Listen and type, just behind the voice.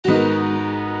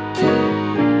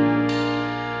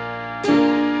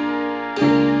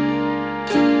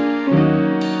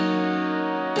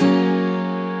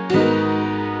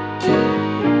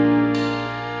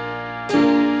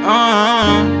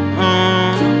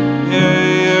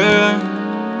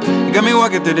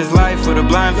walking through this life with a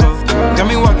blindfold. Got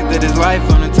me walking through this life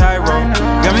on a tightrope.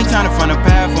 Got me trying to find a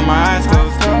path with my eyes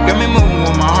closed. Got me moving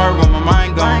with my heart, with my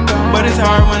mind gone. But it's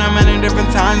hard when I'm in a different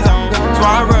time zone. So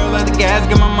I roll at the gas,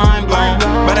 get my mind blown.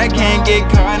 But I can't get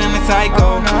caught in the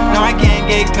cycle. No, I can't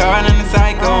get caught in the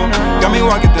cycle. Got me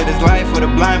walking through this life with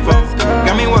a blindfold.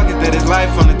 Got me walking through this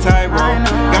life on a tightrope.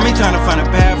 Got me trying to find a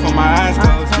path with my eyes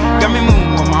closed. Got me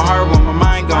moving with my heart, with my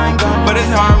mind gone. But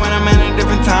it's hard when I'm in a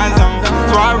different time zone.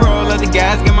 So I roll at the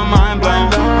gas, get my mind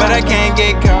blown. But I can't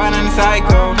get caught in the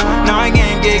cycle. No, I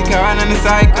can't get caught in the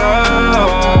cycle.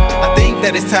 I think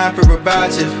that it's time for revival.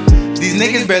 These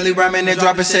niggas barely rhyming and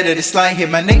dropping shit at a slight hit.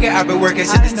 My nigga, I been working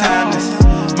shit that's timeless.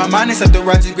 My mind is up to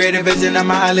Roger's greater vision on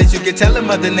my eyelids. You can tell them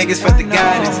other niggas fuck the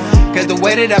guidance. Cause the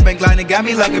way that I've been gliding got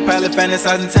me like a pilot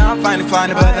fantasizing town. Finally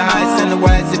flying above the heights and the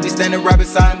wise. If you standing right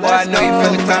beside me, boy, I know you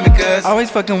feel the climate. Cause always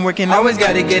fucking working, always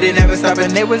gotta get it, never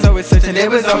stopping. They was always searching, they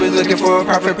was always looking for a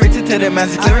prophet. Preaching to the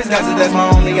masses, clear as gospel, that's my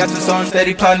only option. So I'm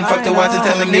steady plotting, fuck the watch and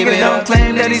tell them niggas don't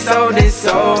claim that he sold his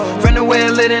soul. From the way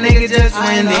a little nigga just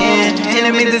went in.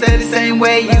 Enemies that stay the same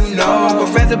way, you know.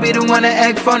 But friends will be the one to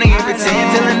act funny and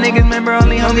pretend. Telling niggas remember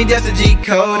only homie just a G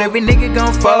code. Every nigga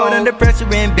gon' fold under pressure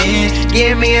and bend.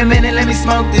 Give me a minute, let me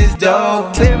smoke this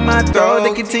dope. Clear my throat,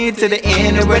 then continue to the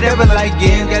end. Or whatever life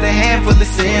gives, got a handful of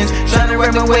sins. Tryna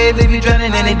ride my wave, leave you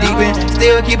drowning in the deep end.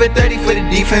 Still keep it 30 for the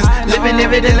defense. Living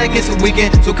every day like it's a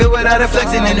weekend. So good without a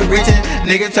flexing and the reaching.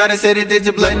 Niggas try to say that they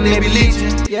just blood and they be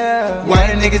leeching. Yeah. Why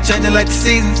the niggas changing like the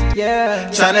seasons? Yeah.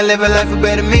 Tryna live a life with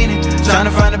better meaning.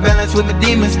 Tryna find a balance with my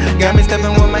demons. Got me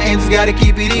stepping with my angels, gotta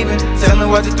keep it even. Tell them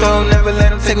what to throw, never let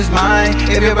them take what's mine.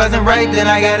 If it wasn't right, then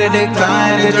I gotta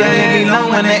decline. The journey be long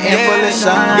when the end full of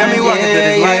shine. Got me walking through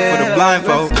this life with a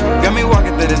blindfold. Got me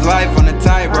walking through this life on a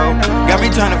tightrope. Got me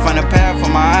trying to find a path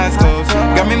with my eyes closed.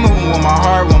 Got me moving with my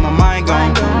heart, with my mind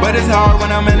gone. But it's hard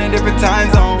when I'm in a different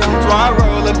time zone. So I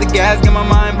roll up the gas, get my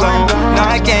mind blown. No,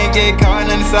 I can't get caught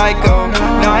in the cycle.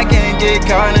 No, I can't get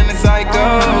caught in the cycle.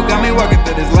 Got me walking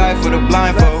through this life with a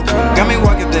blindfold. Got me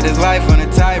walking through this life on a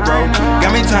tightrope.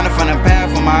 Got me trying to find a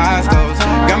path with my eyes closed.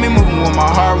 Got me moving with my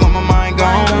heart, with my mind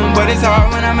gone. But it's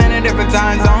hard when I'm in a different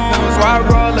time zone. So I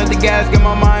roll up the gas, get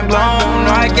my mind blown.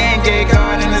 No, I can't get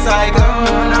caught in the cycle.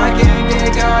 No, I can't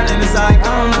get caught in the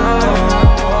cycle.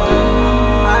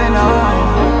 I know.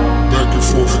 Back and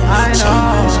forth from my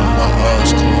tables and my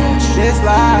eyes closed. This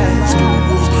life Through the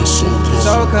world that's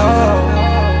so cold.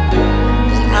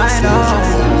 I know.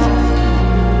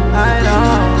 I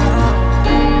know.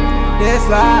 This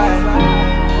life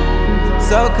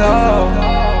so cold.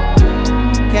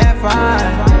 Can't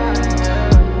find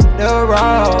the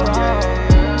road.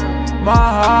 My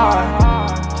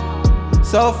heart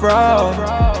so froze.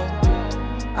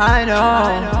 I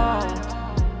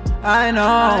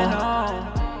know.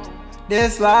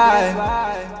 This life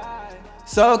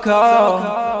so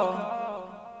cold.